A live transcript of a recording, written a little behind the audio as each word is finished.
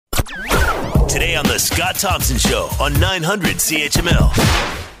Today on The Scott Thompson Show on 900 CHML.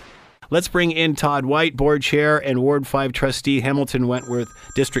 Let's bring in Todd White, Board Chair and Ward 5 Trustee, Hamilton Wentworth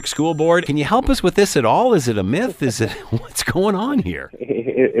District School Board. Can you help us with this at all? Is it a myth? Is it what's going on here?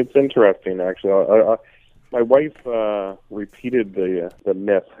 It's interesting, actually. My wife repeated the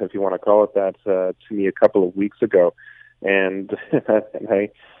myth, if you want to call it that, to me a couple of weeks ago, and I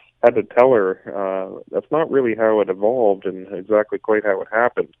had to tell her that's not really how it evolved and exactly quite how it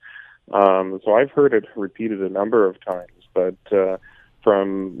happened. So I've heard it repeated a number of times, but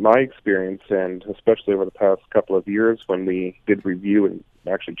from my experience, and especially over the past couple of years when we did review and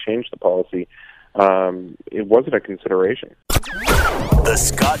actually change the policy, it wasn't a consideration. The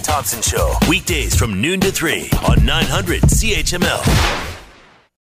Scott Thompson Show, weekdays from noon to 3 on 900 CHML.